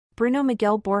Bruno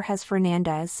Miguel Borges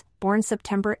Fernandes, born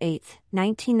September 8,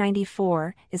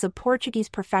 1994, is a Portuguese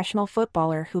professional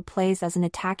footballer who plays as an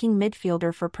attacking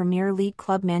midfielder for Premier League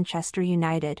club Manchester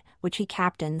United, which he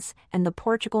captains, and the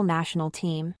Portugal national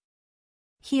team.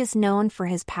 He is known for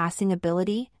his passing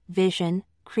ability, vision,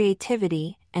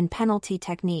 creativity, and penalty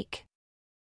technique.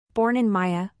 Born in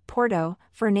Maia, Porto,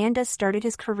 Fernandes started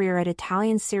his career at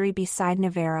Italian Serie B side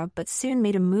Novara but soon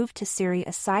made a move to Serie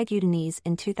A side Udinese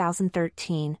in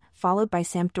 2013, followed by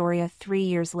Sampdoria 3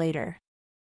 years later.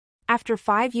 After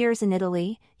 5 years in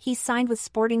Italy, he signed with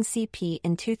Sporting CP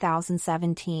in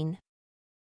 2017.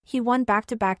 He won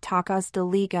back-to-back Taças da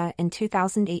Liga in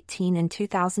 2018 and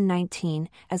 2019,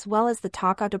 as well as the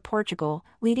Taça de Portugal,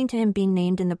 leading to him being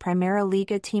named in the Primeira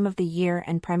Liga Team of the Year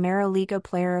and Primeira Liga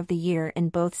Player of the Year in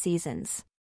both seasons.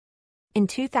 In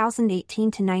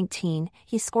 2018-19,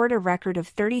 he scored a record of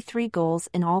 33 goals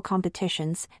in all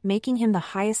competitions, making him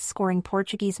the highest-scoring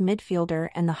Portuguese midfielder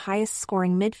and the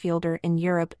highest-scoring midfielder in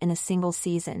Europe in a single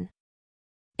season.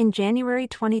 In January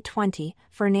 2020,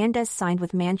 Fernandes signed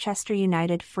with Manchester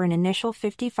United for an initial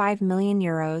 €55 million,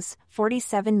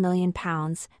 £47 million,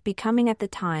 becoming at the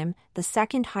time the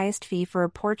second highest fee for a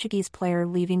Portuguese player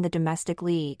leaving the domestic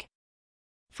league.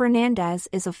 Fernandes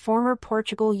is a former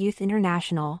Portugal youth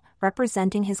international,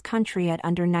 representing his country at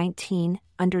under-19,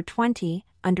 under-20,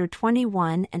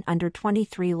 under-21 and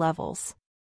under-23 levels.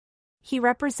 He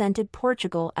represented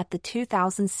Portugal at the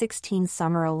 2016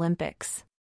 Summer Olympics.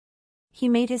 He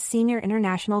made his senior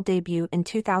international debut in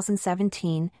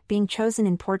 2017, being chosen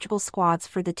in Portugal's squads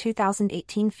for the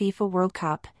 2018 FIFA World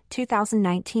Cup,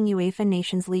 2019 UEFA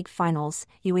Nations League Finals,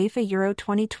 UEFA Euro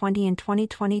 2020 and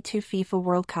 2022 FIFA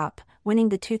World Cup, winning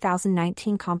the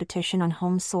 2019 competition on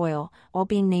home soil, while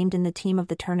being named in the team of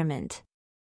the tournament.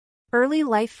 Early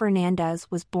life. Fernandes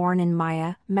was born in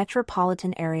Maia,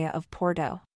 metropolitan area of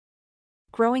Porto.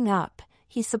 Growing up,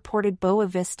 he supported Boa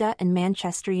Vista and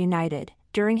Manchester United.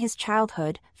 During his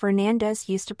childhood, Fernandes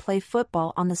used to play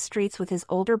football on the streets with his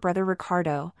older brother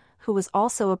Ricardo, who was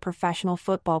also a professional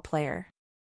football player.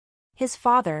 His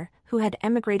father, who had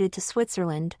emigrated to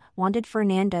Switzerland, wanted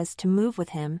Fernandes to move with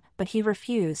him, but he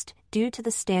refused, due to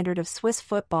the standard of Swiss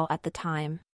football at the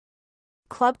time.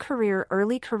 Club career.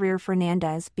 Early career.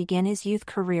 Fernandes began his youth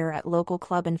career at local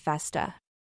club Infesta.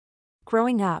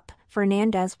 Growing up,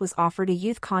 Fernandes was offered a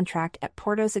youth contract at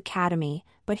Porto's academy,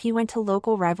 but he went to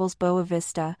local rivals Boa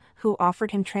Vista, who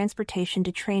offered him transportation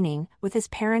to training, with his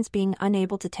parents being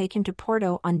unable to take him to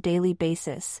Porto on daily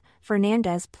basis.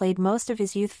 Fernandes played most of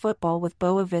his youth football with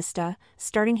Boa Vista,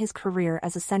 starting his career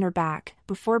as a centre-back,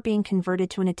 before being converted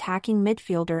to an attacking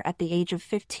midfielder at the age of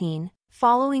 15,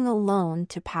 following a loan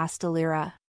to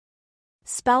Pastelera.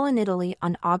 Spell in Italy.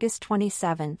 On August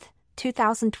 27,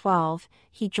 2012,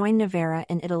 he joined Novara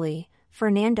in Italy.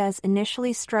 Fernandes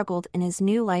initially struggled in his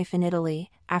new life in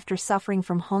Italy, after suffering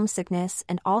from homesickness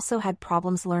and also had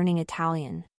problems learning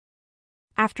Italian.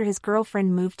 After his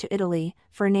girlfriend moved to Italy,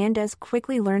 Fernandes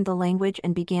quickly learned the language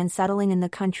and began settling in the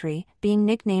country, being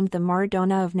nicknamed the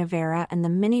Maradona of Novara and the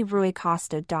mini Rui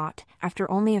Costa. After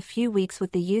only a few weeks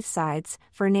with the youth sides,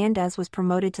 Fernandes was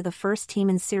promoted to the first team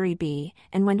in Serie B,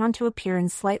 and went on to appear in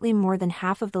slightly more than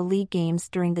half of the league games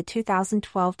during the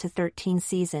 2012-13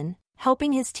 season,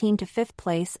 helping his team to 5th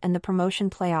place and the promotion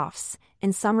playoffs.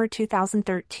 In summer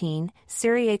 2013,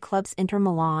 Serie A clubs Inter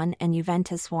Milan and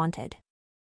Juventus wanted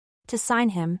to sign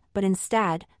him, but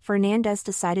instead, Fernandes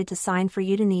decided to sign for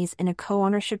Udinese in a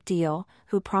co-ownership deal,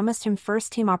 who promised him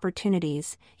first-team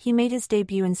opportunities. He made his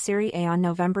debut in Serie A on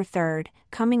November 3,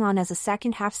 coming on as a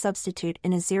second-half substitute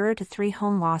in a 0-3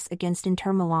 home loss against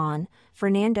Inter Milan.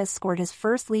 Fernandes scored his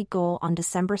first league goal on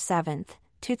December 7,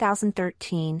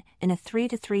 2013, in a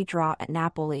 3-3 draw at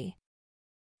Napoli.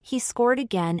 He scored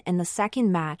again in the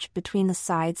second match between the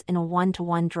sides in a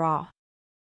 1-1 draw.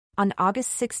 On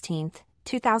August 16,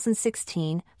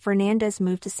 2016, Fernandes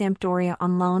moved to Sampdoria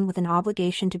on loan with an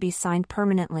obligation to be signed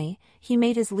permanently. He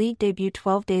made his league debut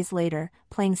 12 days later,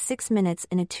 playing 6 minutes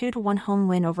in a 2-1 home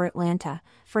win over Atlanta.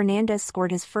 Fernandes scored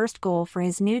his first goal for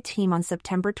his new team on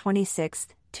September 26,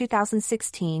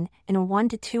 2016, in a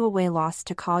 1-2 away loss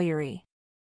to Cagliari.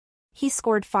 He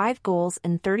scored 5 goals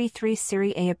in 33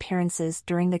 Serie A appearances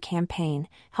during the campaign,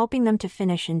 helping them to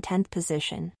finish in 10th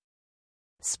position.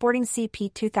 Sporting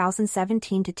CP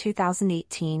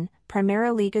 2017-2018,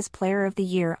 Primeira Liga's Player of the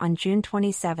Year on June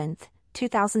 27,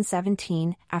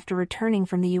 2017. After returning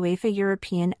from the UEFA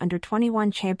European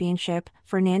Under-21 Championship,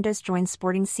 Fernandes joined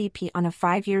Sporting CP on a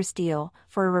 5-year deal,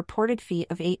 for a reported fee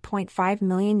of €8.5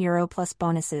 million plus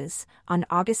bonuses. On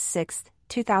August 6,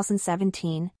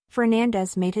 2017,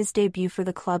 Fernandes made his debut for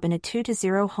the club in a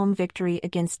 2-0 home victory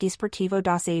against Desportivo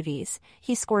das Aves.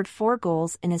 He scored 4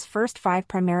 goals in his first 5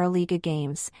 Primeira Liga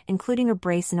games, including a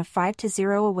brace in a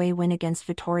 5-0 away win against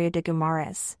Vitória de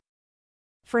Guimarães.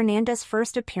 Fernandes'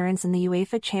 first appearance in the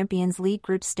UEFA Champions League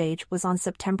group stage was on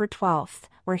September 12,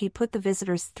 where he put the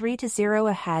visitors 3-0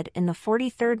 ahead in the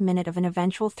 43rd minute of an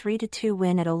eventual 3-2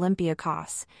 win at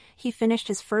Olympiacos. He finished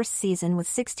his first season with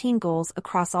 16 goals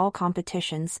across all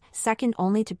competitions, second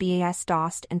only to BAS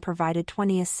Dost, and provided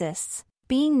 20 assists,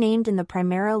 being named in the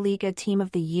Primeira Liga Team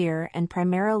of the Year and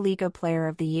Primeira Liga Player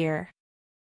of the Year.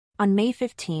 On May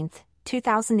 15,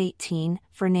 2018,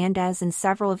 Fernandes and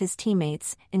several of his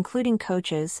teammates, including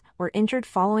coaches, were injured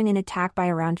following an attack by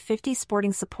around 50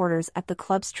 Sporting supporters at the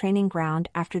club's training ground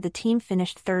after the team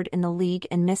finished third in the league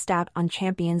and missed out on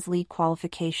Champions League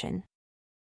qualification.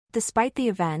 Despite the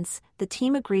events, the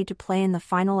team agreed to play in the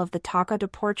final of the Taça de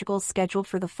Portugal scheduled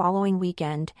for the following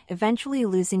weekend, eventually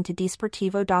losing to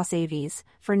Desportivo das Aves.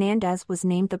 Fernandes was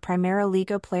named the Primeira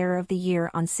Liga Player of the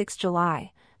Year on 6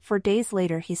 July. 4 days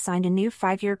later he signed a new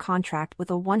 5-year contract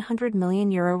with a €100 million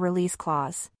release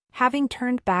clause, having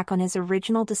turned back on his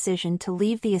original decision to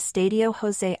leave the Estadio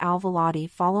José Alvalade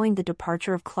following the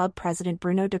departure of club president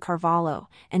Bruno de Carvalho,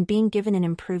 and being given an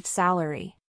improved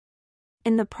salary.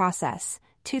 In the process,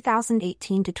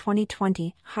 2018 to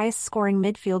 2020 highest-scoring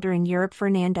midfielder in Europe,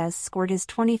 Fernandes scored his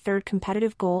 23rd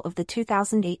competitive goal of the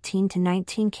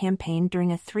 2018-19 campaign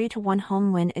during a 3-1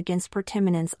 home win against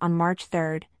Portimonense on March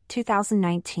 3,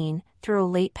 2019, through a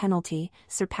late penalty,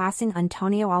 surpassing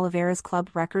Antonio Oliveira's club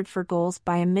record for goals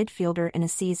by a midfielder in a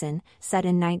season, set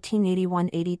in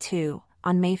 1981-82.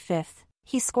 On May 5,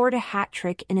 he scored a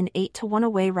hat-trick in an 8-1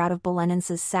 away rout of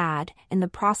Belenenses SAD, in the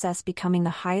process becoming the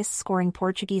highest-scoring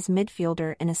Portuguese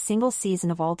midfielder in a single season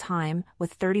of all time,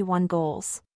 with 31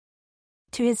 goals.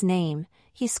 To his name,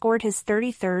 he scored his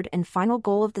 33rd and final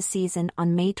goal of the season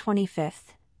on May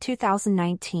 25,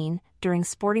 2019, during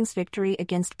Sporting's victory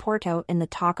against Porto in the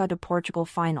Taça de Portugal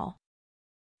final.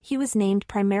 He was named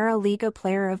Primeira Liga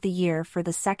Player of the Year for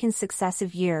the second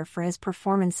successive year for his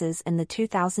performances in the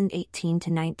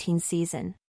 2018-19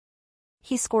 season.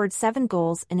 He scored 7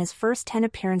 goals in his first 10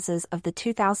 appearances of the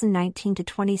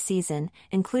 2019-20 season,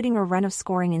 including a run of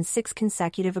scoring in 6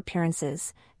 consecutive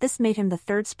appearances. This made him the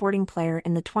third Sporting player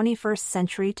in the 21st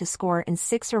century to score in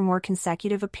 6 or more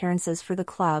consecutive appearances for the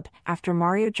club, after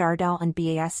Mario Jardel and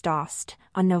BAS Dost.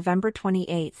 On November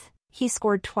 28, he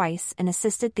scored twice and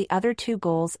assisted the other 2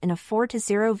 goals in a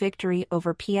 4-0 victory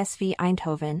over PSV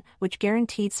Eindhoven, which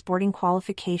guaranteed Sporting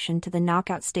qualification to the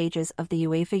knockout stages of the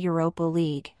UEFA Europa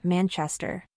League.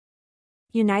 Manchester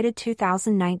United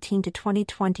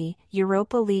 2019-2020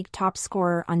 Europa League top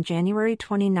scorer. On January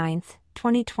 29,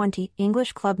 2020,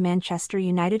 English club Manchester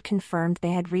United confirmed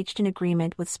they had reached an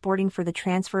agreement with Sporting for the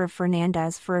transfer of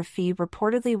Fernandes for a fee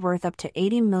reportedly worth up to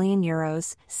 €80 million,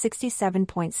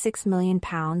 £67.6 million,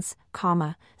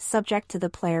 subject to the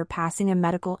player passing a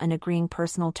medical and agreeing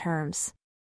personal terms.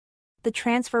 The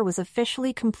transfer was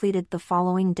officially completed the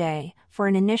following day, for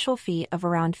an initial fee of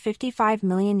around €55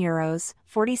 million,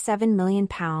 £47 million,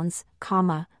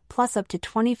 plus up to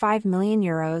 €25 million,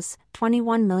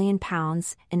 £21 million,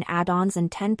 in add-ons and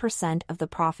 10% of the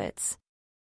profits.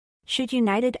 Should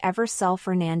United ever sell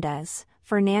Fernandes,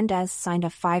 Fernandes signed a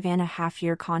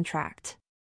 5.5-year contract.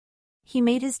 He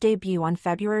made his debut on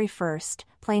February 1,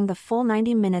 playing the full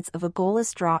 90 minutes of a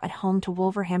goalless draw at home to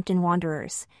Wolverhampton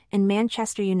Wanderers, in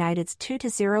Manchester United's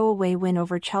 2-0 away win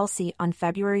over Chelsea on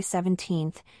February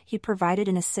 17. He provided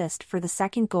an assist for the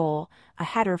second goal, a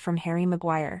header from Harry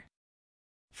Maguire.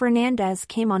 Fernandes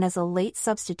came on as a late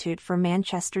substitute for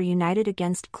Manchester United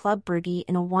against Club Brugge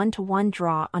in a 1-1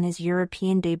 draw on his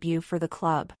European debut for the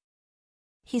club.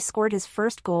 He scored his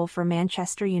first goal for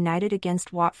Manchester United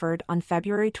against Watford on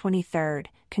February 23,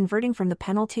 converting from the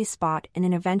penalty spot in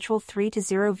an eventual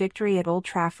 3-0 victory at Old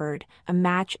Trafford, a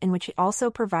match in which he also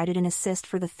provided an assist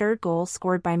for the third goal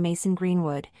scored by Mason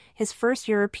Greenwood. His first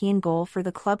European goal for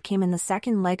the club came in the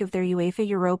second leg of their UEFA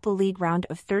Europa League round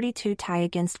of 32 tie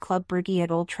against Club Brugge at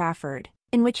Old Trafford,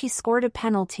 in which he scored a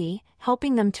penalty,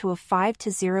 helping them to a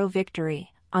 5-0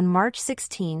 victory. On March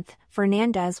 16,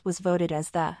 Fernandes was voted as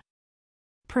the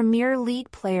Premier League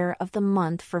Player of the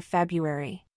Month for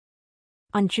February.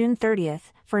 On June 30,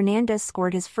 Fernandes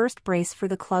scored his first brace for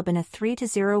the club in a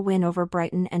 3-0 win over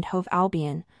Brighton and Hove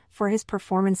Albion. For his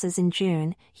performances in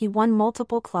June, he won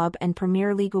multiple club and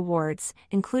Premier League awards,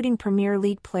 including Premier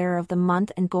League Player of the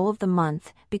Month and Goal of the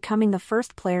Month, becoming the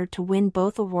first player to win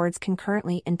both awards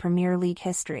concurrently in Premier League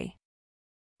history.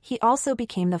 He also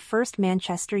became the first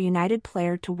Manchester United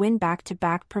player to win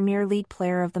back-to-back Premier League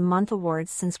Player of the Month awards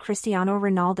since Cristiano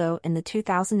Ronaldo in the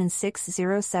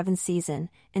 2006-07 season.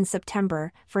 In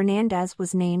September, Fernandes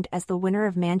was named as the winner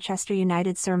of Manchester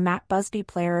United's Sir Matt Busby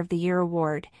Player of the Year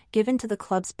award, given to the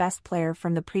club's best player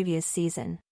from the previous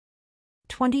season.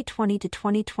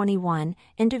 2020-2021,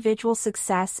 individual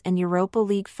success and Europa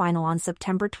League final. On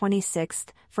September 26,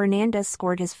 Fernandes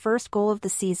scored his first goal of the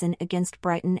season against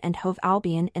Brighton and Hove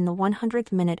Albion in the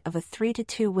 100th minute of a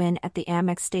 3-2 win at the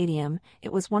Amex Stadium.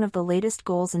 It was one of the latest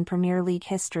goals in Premier League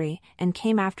history, and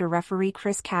came after referee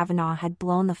Chris Kavanagh had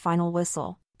blown the final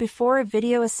whistle, before a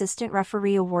video assistant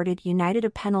referee awarded United a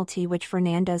penalty which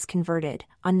Fernandes converted.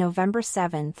 On November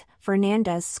 7,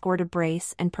 Fernandes scored a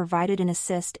brace and provided an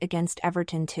assist against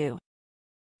Everton to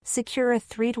secure a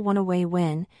 3-1 away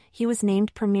win. He was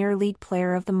named Premier League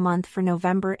Player of the Month for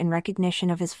November in recognition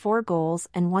of his 4 goals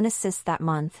and 1 assist that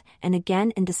month, and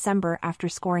again in December after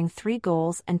scoring 3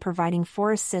 goals and providing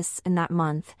 4 assists in that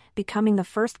month, becoming the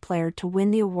first player to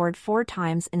win the award 4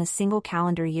 times in a single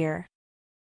calendar year.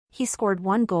 He scored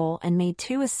 1 goal and made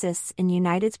 2 assists in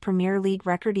United's Premier League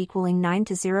record equaling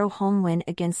 9-0 home win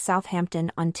against Southampton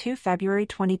on 2 February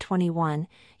 2021.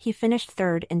 He finished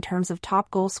third in terms of top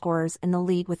goal scorers in the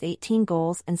league with 18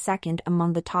 goals and second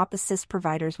among the top assist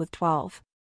providers with 12.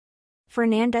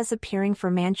 Fernandes appearing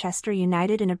for Manchester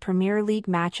United in a Premier League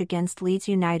match against Leeds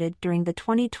United during the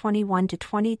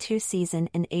 2021-22 season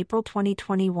in April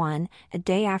 2021, a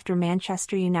day after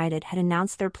Manchester United had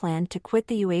announced their plan to quit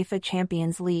the UEFA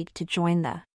Champions League to join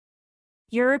the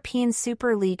European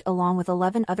Super League along with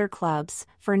 11 other clubs.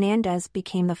 Fernandes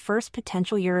became the first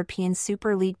potential European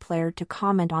Super League player to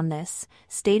comment on this,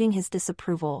 stating his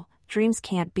disapproval. "Dreams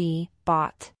can't be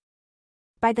bought."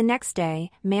 By the next day,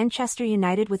 Manchester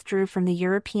United withdrew from the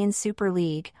European Super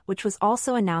League, which was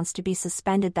also announced to be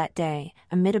suspended that day,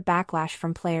 amid a backlash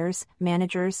from players,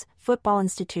 managers, football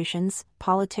institutions,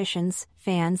 politicians,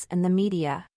 fans and the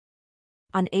media.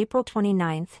 On April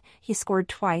 29, he scored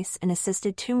twice and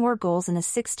assisted 2 more goals in a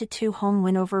 6-2 home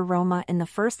win over Roma in the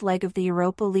first leg of the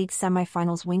Europa League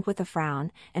semi-finals. Wink with a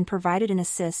frown, and provided an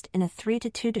assist in a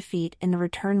 3-2 defeat in the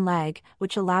return leg,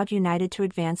 which allowed United to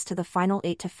advance to the final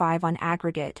 8-5 on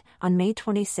aggregate. On May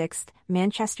 26,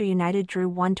 Manchester United drew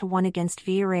 1-1 against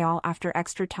Villarreal after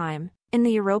extra time in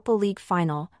the Europa League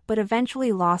final, but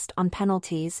eventually lost on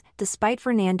penalties, despite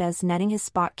Fernandes netting his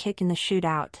spot kick in the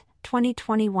shootout.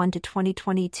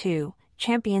 2021-2022,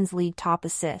 Champions League top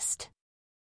assist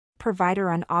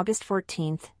provider. On August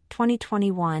 14,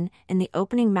 2021, in the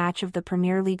opening match of the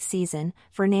Premier League season,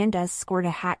 Fernandes scored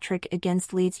a hat-trick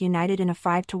against Leeds United in a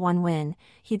 5-1 win.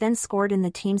 He then scored in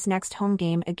the team's next home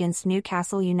game against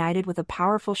Newcastle United with a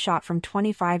powerful shot from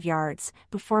 25 yards,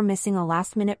 before missing a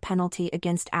last-minute penalty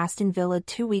against Aston Villa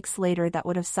 2 weeks later that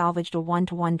would have salvaged a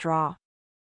 1-1 draw.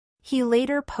 He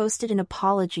later posted an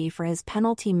apology for his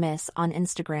penalty miss on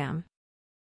Instagram.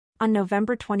 On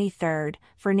November 23,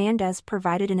 Fernandes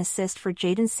provided an assist for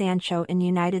Jadon Sancho in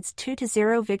United's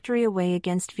 2-0 victory away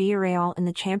against Villarreal in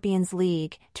the Champions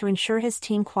League, to ensure his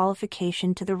team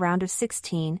qualification to the round of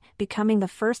 16, becoming the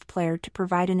first player to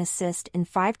provide an assist in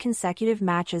 5 consecutive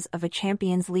matches of a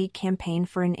Champions League campaign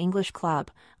for an English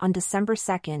club. On December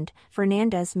 2,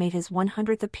 Fernandes made his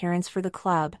 100th appearance for the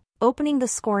club, opening the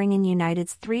scoring in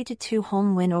United's 3-2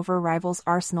 home win over rivals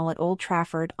Arsenal at Old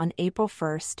Trafford on April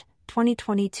 1,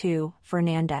 2022.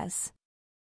 Fernandes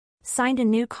signed a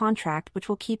new contract which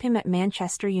will keep him at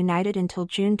Manchester United until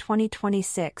June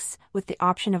 2026, with the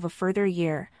option of a further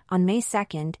year. On May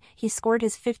 2, he scored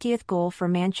his 50th goal for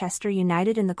Manchester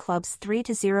United in the club's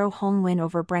 3-0 home win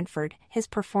over Brentford. His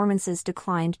performances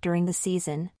declined during the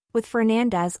season, with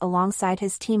Fernandes alongside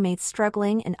his teammates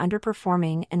struggling and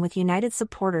underperforming, and with United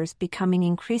supporters becoming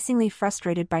increasingly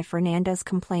frustrated by Fernandes'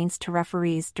 complaints to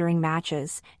referees during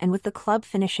matches, and with the club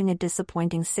finishing a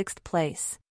disappointing 6th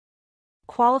place.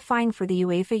 Qualifying for the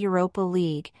UEFA Europa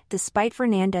League, despite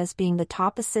Fernandes being the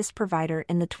top assist provider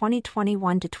in the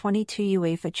 2021-22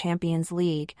 UEFA Champions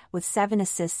League, with 7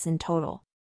 assists in total.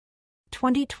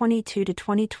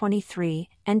 2022-2023,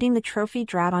 ending the trophy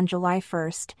drought on July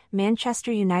 1,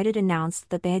 Manchester United announced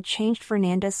that they had changed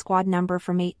Fernandes' squad number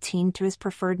from 18 to his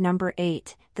preferred number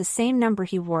 8, the same number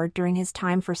he wore during his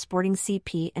time for Sporting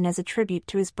CP and as a tribute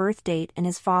to his birth date and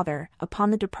his father, upon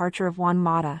the departure of Juan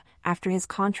Mata, after his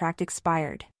contract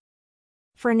expired.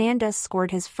 Fernandes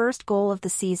scored his first goal of the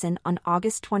season on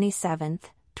August 27,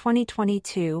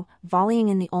 2022, volleying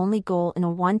in the only goal in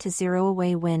a 1-0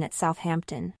 away win at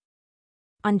Southampton.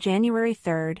 On January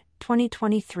 3,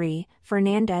 2023,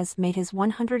 Fernandes made his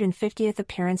 150th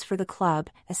appearance for the club,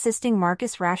 assisting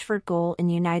Marcus Rashford's goal in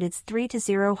United's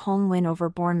 3-0 home win over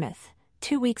Bournemouth.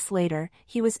 2 weeks later,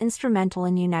 he was instrumental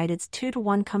in United's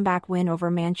 2-1 comeback win over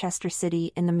Manchester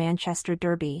City in the Manchester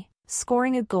Derby,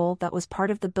 scoring a goal that was part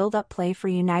of the build-up play for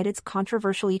United's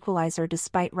controversial equaliser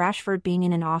despite Rashford being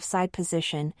in an offside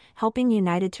position, helping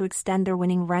United to extend their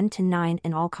winning run to 9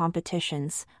 in all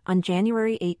competitions. On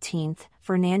January 18,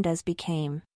 Fernandes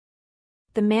became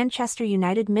the Manchester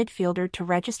United midfielder to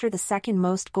register the second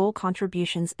most goal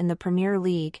contributions in the Premier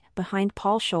League, behind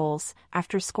Paul Scholes,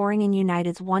 after scoring in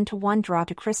United's 1-1 draw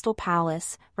to Crystal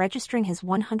Palace, registering his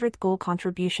 100th goal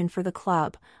contribution for the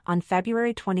club. On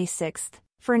February 26,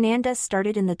 Fernandes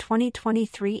started in the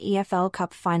 2023 EFL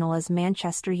Cup final as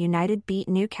Manchester United beat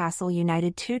Newcastle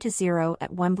United 2-0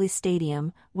 at Wembley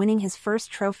Stadium, winning his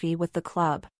first trophy with the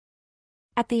club.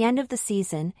 At the end of the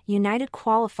season, United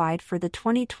qualified for the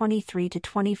 2023-24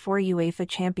 UEFA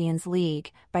Champions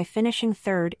League by finishing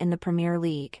third in the Premier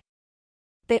League.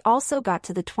 They also got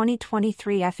to the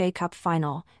 2023 FA Cup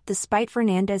final. Despite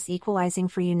Fernandes equalising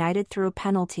for United through a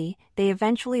penalty, they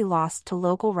eventually lost to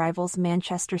local rivals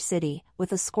Manchester City,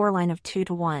 with a scoreline of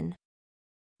 2-1.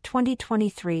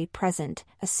 2023 present,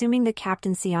 assuming the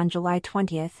captaincy on July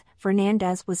 20,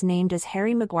 Fernandes was named as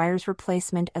Harry Maguire's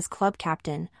replacement as club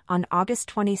captain. On August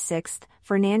 26,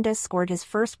 Fernandes scored his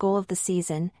first goal of the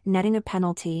season, netting a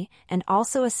penalty, and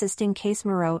also assisting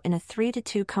Casemiro in a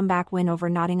 3-2 comeback win over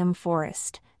Nottingham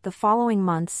Forest. The following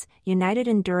months, United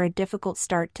endure a difficult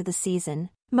start to the season.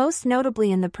 Most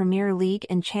notably in the Premier League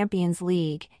and Champions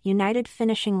League, United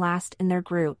finishing last in their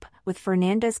group, with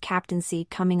Fernandes' captaincy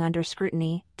coming under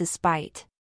scrutiny, despite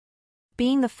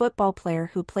being the football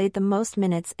player who played the most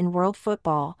minutes in world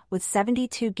football, with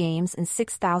 72 games and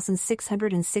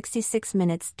 6,666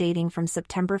 minutes dating from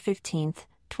September 15,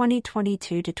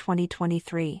 2022 to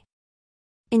 2023.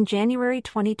 In January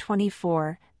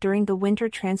 2024, during the winter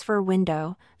transfer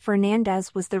window,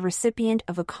 Fernandes was the recipient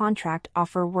of a contract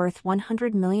offer worth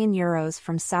 €100 million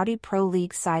from Saudi Pro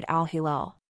League side Al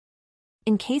Hilal.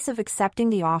 In case of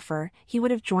accepting the offer, he would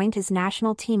have joined his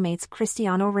national teammates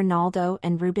Cristiano Ronaldo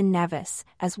and Ruben Neves,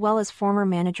 as well as former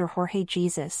manager Jorge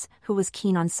Jesus, who was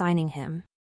keen on signing him.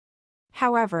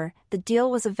 However, the deal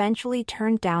was eventually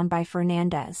turned down by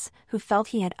Fernandes, who felt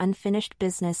he had unfinished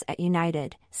business at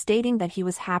United, stating that he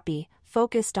was happy,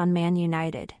 focused on Man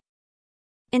United.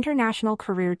 International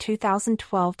career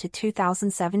 2012 to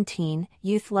 2017,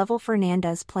 youth level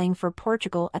Fernandes playing for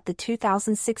Portugal at the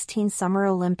 2016 Summer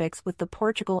Olympics with the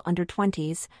Portugal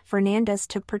under-20s. Fernandes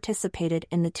participated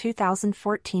in the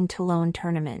 2014 Toulon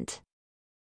tournament.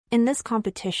 In this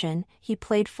competition, he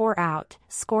played 4 out,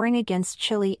 scoring against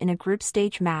Chile in a group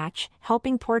stage match,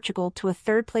 helping Portugal to a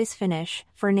third-place finish.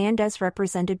 Fernandes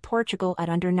represented Portugal at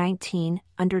under-19,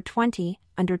 under-20,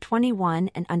 under-21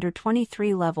 and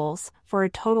under-23 levels, for a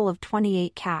total of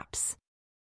 28 caps.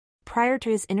 Prior to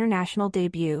his international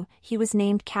debut, he was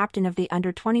named captain of the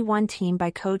under-21 team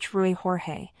by coach Rui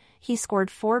Jorge. He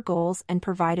scored 4 goals and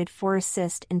provided 4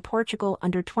 assists in Portugal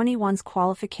under-21's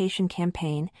qualification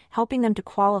campaign, helping them to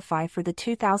qualify for the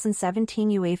 2017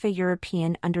 UEFA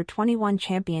European Under-21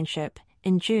 Championship.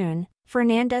 In June,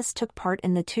 Fernandes took part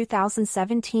in the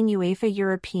 2017 UEFA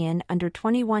European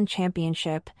Under-21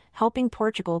 Championship, helping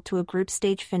Portugal to a group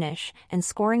stage finish and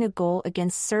scoring a goal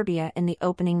against Serbia in the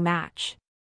opening match.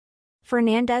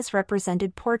 Fernandes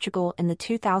represented Portugal in the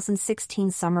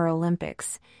 2016 Summer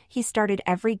Olympics. He started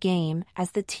every game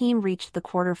as the team reached the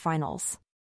quarterfinals.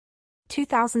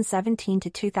 2017 to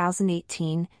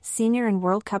 2018, Senior and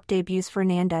World Cup debuts.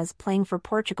 Fernandes playing for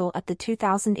Portugal at the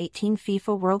 2018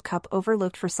 FIFA World Cup,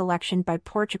 overlooked for selection by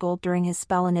Portugal during his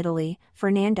spell in Italy.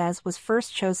 Fernandes was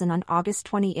first chosen on August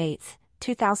 28,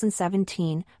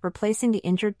 2017, replacing the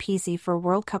injured Pizzi for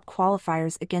World Cup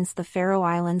qualifiers against the Faroe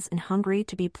Islands and Hungary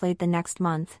to be played the next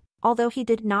month. Although he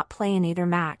did not play in either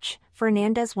match,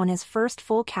 Fernandes won his first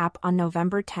full cap on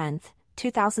November 10,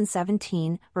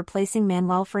 2017, replacing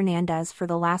Manuel Fernandes for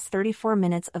the last 34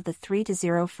 minutes of the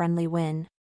 3-0 friendly win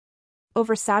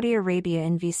over Saudi Arabia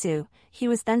in Visu. He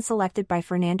was then selected by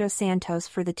Fernando Santos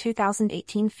for the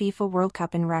 2018 FIFA World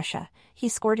Cup in Russia. He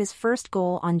scored his first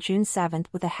goal on June 7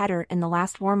 with a header in the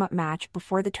last warm-up match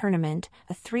before the tournament,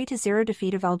 a 3-0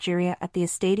 defeat of Algeria at the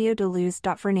Estadio de Luz.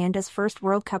 Fernandes' first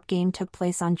World Cup game took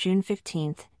place on June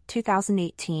 15,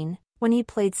 2018, when he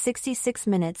played 66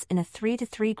 minutes in a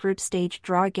 3-3 group stage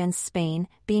draw against Spain,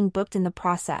 being booked in the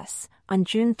process. On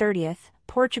June 30,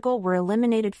 Portugal were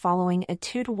eliminated following a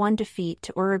 2-1 defeat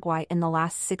to Uruguay in the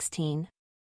last 16.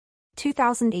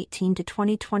 2018 to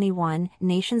 2021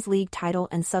 Nations League title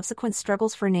and subsequent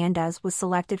struggles. Fernandes was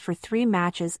selected for 3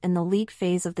 matches in the league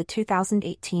phase of the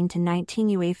 2018-19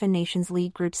 UEFA Nations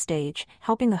League group stage,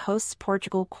 helping the hosts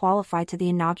Portugal qualify to the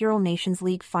inaugural Nations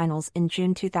League finals in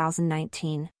June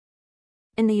 2019.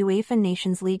 In the UEFA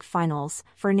Nations League finals,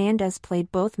 Fernandes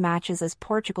played both matches as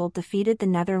Portugal defeated the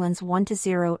Netherlands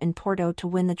 1-0 in Porto to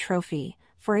win the trophy.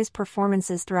 For his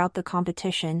performances throughout the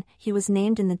competition, he was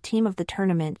named in the team of the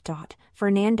tournament.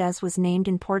 Fernandes was named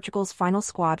in Portugal's final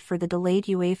squad for the delayed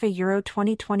UEFA Euro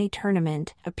 2020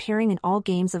 tournament, appearing in all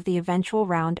games of the eventual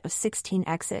round of 16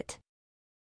 exit.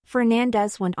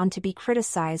 Fernandes went on to be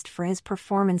criticized for his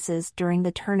performances during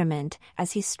the tournament,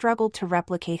 as he struggled to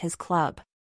replicate his club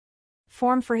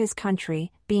form for his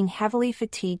country. Being heavily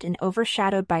fatigued and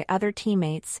overshadowed by other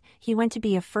teammates, he went to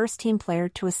be a first-team player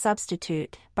to a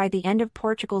substitute. By the end of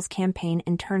Portugal's campaign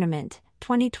in tournament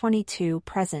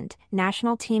 2022-present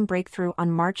national team breakthrough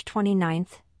on March 29,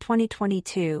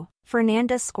 2022,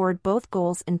 Fernandes scored both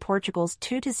goals in Portugal's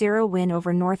 2-0 win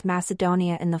over North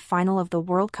Macedonia in the final of the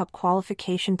World Cup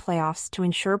qualification playoffs to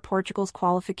ensure Portugal's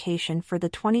qualification for the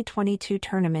 2022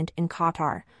 tournament in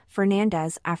Qatar.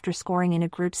 Fernandes, after scoring in a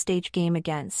group stage game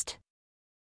against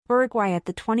Uruguay at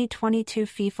the 2022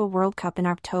 FIFA World Cup in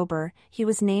October, he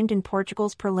was named in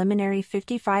Portugal's preliminary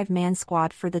 55-man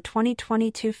squad for the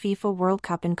 2022 FIFA World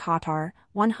Cup in Qatar,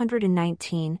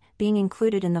 119, being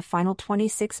included in the final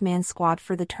 26-man squad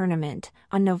for the tournament.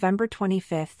 On November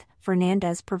 25,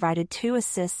 Fernandes provided 2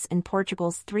 assists in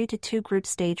Portugal's 3-2 group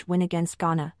stage win against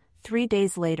Ghana. 3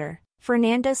 days later,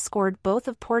 Fernandes scored both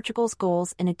of Portugal's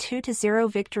goals in a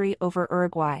 2-0 victory over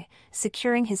Uruguay,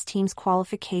 securing his team's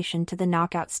qualification to the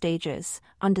knockout stages.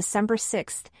 On December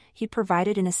 6, he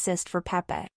provided an assist for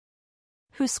Pepe,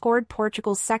 who scored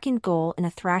Portugal's second goal in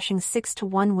a thrashing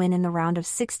 6-1 win in the round of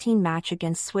 16 match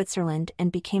against Switzerland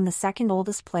and became the second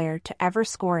oldest player to ever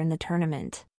score in the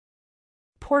tournament.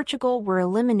 Portugal were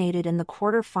eliminated in the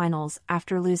quarter-finals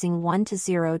after losing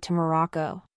 1-0 to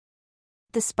Morocco.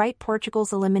 Despite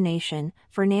Portugal's elimination,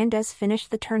 Fernandes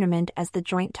finished the tournament as the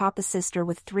joint top assister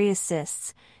with 3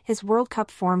 assists. His World Cup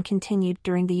form continued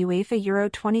during the UEFA Euro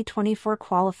 2024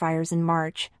 qualifiers in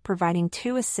March, providing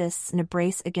 2 assists and a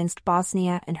brace against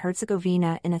Bosnia and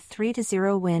Herzegovina in a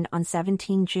 3-0 win on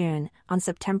 17 June. On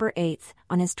September 8,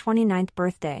 on his 29th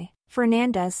birthday,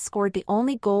 Fernandes scored the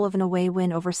only goal of an away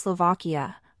win over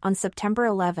Slovakia. On September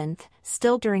 11,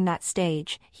 still during that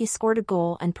stage, he scored a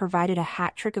goal and provided a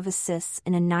hat-trick of assists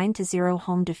in a 9-0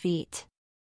 home defeat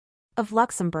of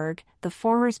Luxembourg, the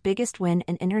former's biggest win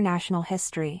in international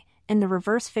history. In the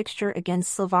reverse fixture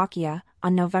against Slovakia,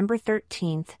 on November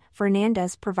 13,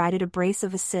 Fernandes provided a brace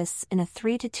of assists in a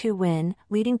 3-2 win,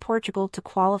 leading Portugal to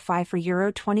qualify for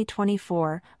Euro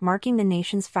 2024, marking the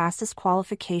nation's fastest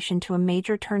qualification to a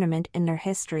major tournament in their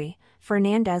history.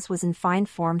 Fernandes was in fine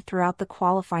form throughout the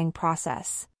qualifying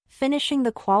process, finishing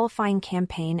the qualifying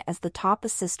campaign as the top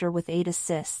assister with 8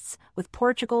 assists, with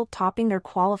Portugal topping their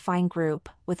qualifying group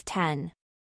with 10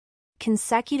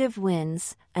 consecutive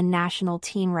wins, a national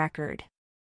team record.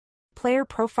 Player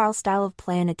profile: style of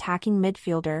play: an attacking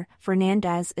midfielder.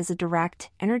 Fernandes is a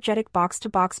direct, energetic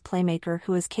box-to-box playmaker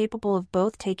who is capable of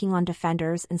both taking on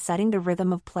defenders and setting the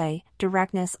rhythm of play.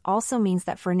 Directness also means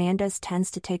that Fernandes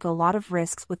tends to take a lot of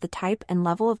risks with the type and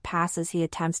level of passes he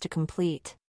attempts to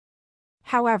complete.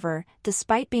 However,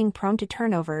 despite being prone to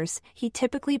turnovers, he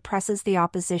typically presses the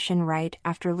opposition right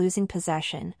after losing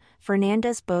possession.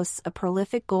 Fernandes boasts a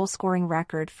prolific goal-scoring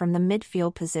record from the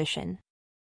midfield position.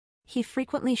 He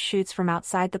frequently shoots from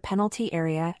outside the penalty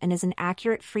area and is an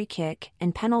accurate free kick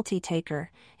and penalty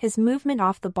taker. His movement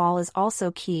off the ball is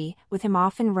also key, with him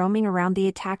often roaming around the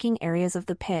attacking areas of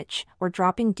the pitch or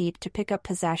dropping deep to pick up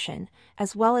possession.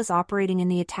 As well as operating in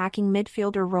the attacking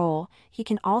midfielder role, he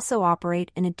can also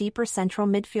operate in a deeper central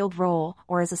midfield role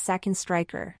or as a second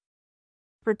striker.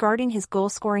 Regarding his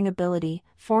goal-scoring ability,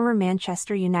 former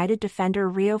Manchester United defender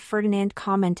Rio Ferdinand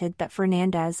commented that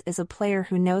Fernandes is a player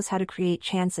who knows how to create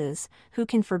chances, who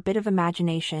can for a bit of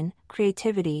imagination,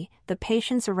 creativity, the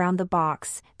patience around the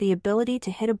box, the ability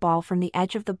to hit a ball from the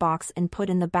edge of the box and put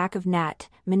in the back of net,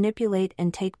 manipulate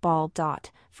and take ball.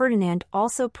 Ferdinand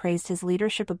also praised his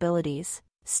leadership abilities,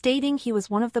 stating he was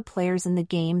one of the players in the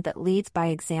game that leads by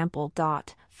example.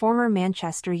 Former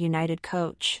Manchester United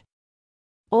coach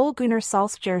Ole Gunnar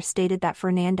Solskjaer stated that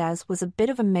Fernandes was a bit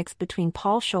of a mix between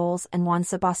Paul Scholes and Juan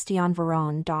Sebastian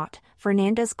Veron.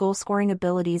 Fernandes' goal-scoring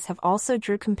abilities have also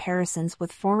drew comparisons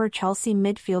with former Chelsea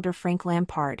midfielder Frank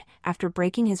Lampard, after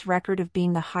breaking his record of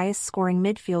being the highest-scoring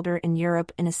midfielder in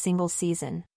Europe in a single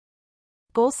season.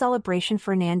 Goal celebration.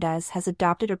 Fernandes has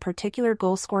adopted a particular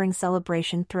goal-scoring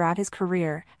celebration throughout his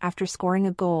career. After scoring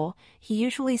a goal, he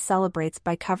usually celebrates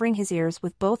by covering his ears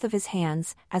with both of his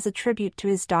hands, as a tribute to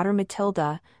his daughter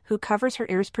Matilda, who covers her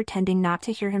ears pretending not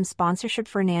to hear him. Sponsorship.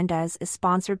 Fernandes is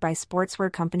sponsored by sportswear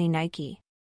company Nike.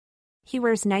 He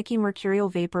wears Nike Mercurial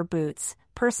Vapor boots.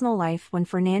 Personal life. When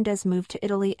Fernandes moved to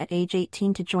Italy at age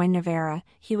 18 to join Navarra,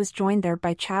 he was joined there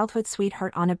by childhood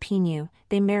sweetheart Ana Pinho.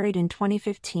 They married in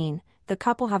 2015. The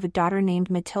couple have a daughter named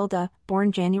Matilda,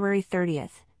 born January 30,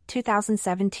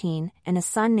 2017, and a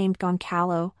son named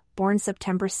Goncalo, born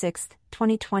September 6,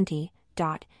 2020.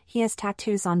 He has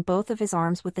tattoos on both of his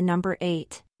arms with the number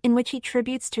 8, in which he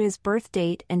tributes to his birth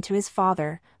date and to his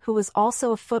father, who was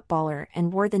also a footballer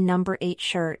and wore the number 8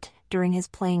 shirt during his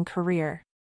playing career.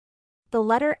 The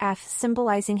letter F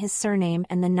symbolizing his surname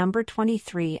and the number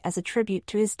 23 as a tribute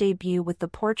to his debut with the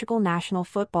Portugal national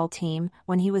football team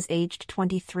when he was aged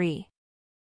 23.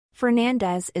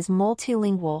 Fernandes is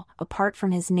multilingual. Apart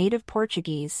from his native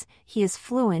Portuguese, he is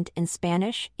fluent in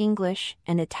Spanish, English,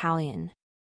 and Italian.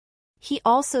 He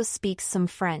also speaks some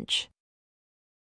French.